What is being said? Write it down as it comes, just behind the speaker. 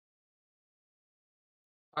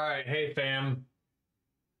Alright, hey fam.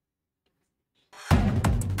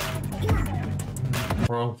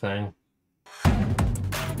 Wrong thing.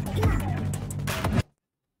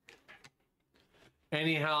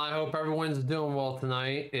 Anyhow, I hope everyone's doing well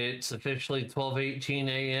tonight. It's officially 12:18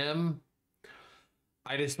 a.m.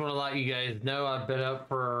 I just want to let you guys know I've been up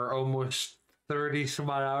for almost 30 some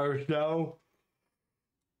odd hours now.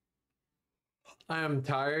 I am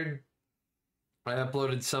tired. I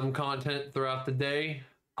uploaded some content throughout the day.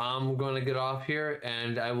 I'm going to get off here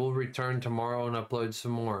and I will return tomorrow and upload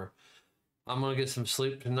some more. I'm going to get some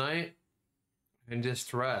sleep tonight and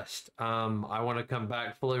just rest. I want to come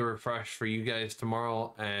back fully refreshed for you guys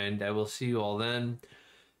tomorrow, and I will see you all then.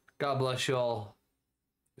 God bless you all.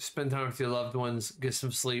 Spend time with your loved ones, get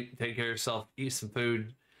some sleep, take care of yourself, eat some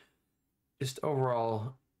food. Just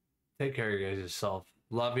overall, take care of you guys yourself.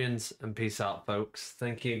 Love yins and peace out, folks.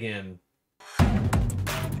 Thank you again.